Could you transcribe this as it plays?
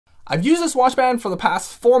I've used this watch band for the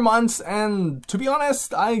past 4 months, and to be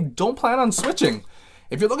honest, I don't plan on switching.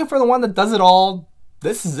 If you're looking for the one that does it all,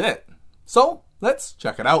 this is it. So let's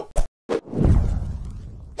check it out.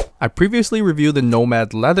 I previously reviewed the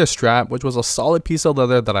Nomad leather strap, which was a solid piece of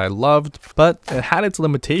leather that I loved, but it had its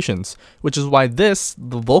limitations, which is why this,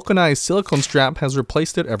 the vulcanized silicone strap, has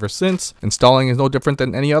replaced it ever since. Installing is no different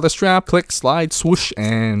than any other strap. Click, slide, swoosh,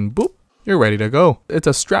 and boop, you're ready to go. It's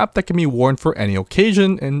a strap that can be worn for any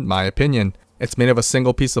occasion, in my opinion. It's made of a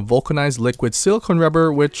single piece of vulcanized liquid silicone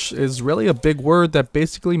rubber, which is really a big word that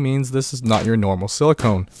basically means this is not your normal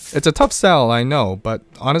silicone. It's a tough sell, I know, but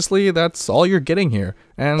honestly, that's all you're getting here,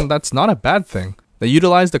 and that's not a bad thing. They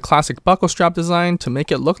utilized the classic buckle strap design to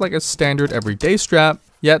make it look like a standard everyday strap,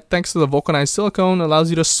 yet thanks to the vulcanized silicone,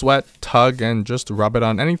 allows you to sweat, tug, and just rub it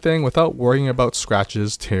on anything without worrying about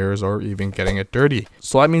scratches, tears, or even getting it dirty.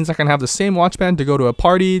 So that means I can have the same watch band to go to a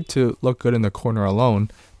party to look good in the corner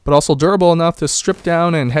alone, but also durable enough to strip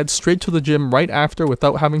down and head straight to the gym right after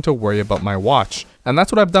without having to worry about my watch. And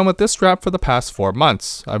that's what I've done with this strap for the past 4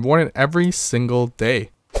 months. I've worn it every single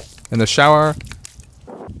day. In the shower,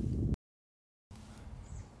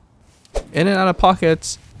 in and out of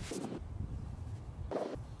pockets,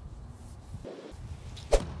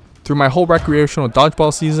 through my whole recreational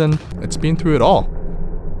dodgeball season, it's been through it all.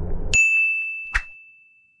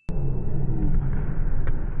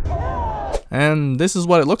 And this is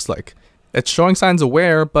what it looks like. It's showing signs of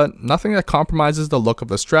wear, but nothing that compromises the look of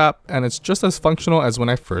the strap, and it's just as functional as when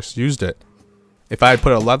I first used it. If I had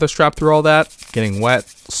put a leather strap through all that, getting wet,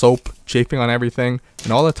 soap, chafing on everything,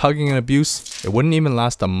 and all the tugging and abuse, it wouldn't even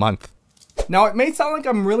last a month. Now, it may sound like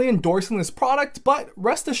I'm really endorsing this product, but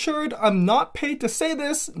rest assured I'm not paid to say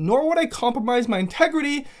this, nor would I compromise my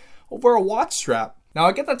integrity over a watch strap. Now,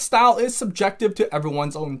 I get that style is subjective to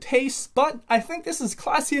everyone's own taste, but I think this is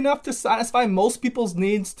classy enough to satisfy most people's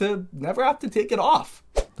needs to never have to take it off.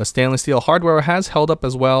 The stainless steel hardware has held up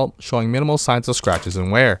as well, showing minimal signs of scratches and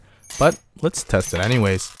wear. But let's test it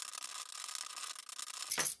anyways.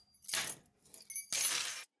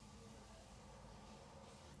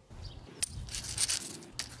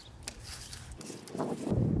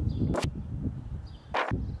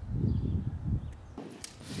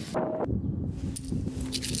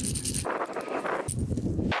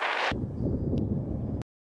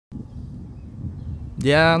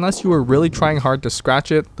 Yeah, unless you were really trying hard to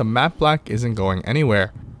scratch it, the matte black isn't going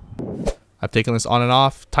anywhere. I've taken this on and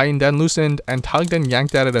off, tightened and loosened, and tugged and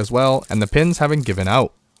yanked at it as well, and the pins haven't given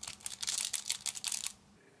out.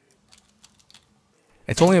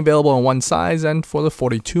 It's only available in one size and for the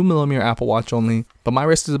 42mm Apple Watch only, but my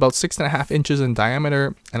wrist is about 6.5 inches in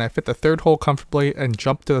diameter, and I fit the third hole comfortably and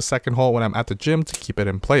jump to the second hole when I'm at the gym to keep it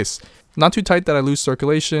in place. Not too tight that I lose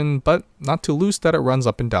circulation, but not too loose that it runs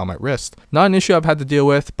up and down my wrist. Not an issue I've had to deal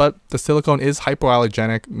with, but the silicone is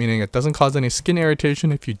hypoallergenic, meaning it doesn't cause any skin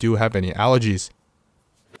irritation if you do have any allergies.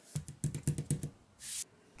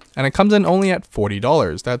 And it comes in only at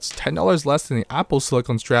 $40. That's $10 less than the Apple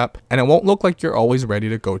silicone strap, and it won't look like you're always ready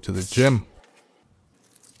to go to the gym.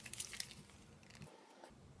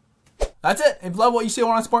 That's it. If you love what you see and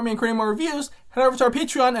want to support me in creating more reviews, head over to our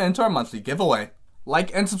Patreon and enter our monthly giveaway.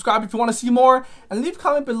 Like and subscribe if you want to see more, and leave a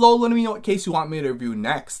comment below letting me know what case you want me to review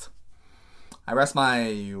next. I rest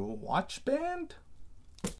my watch band.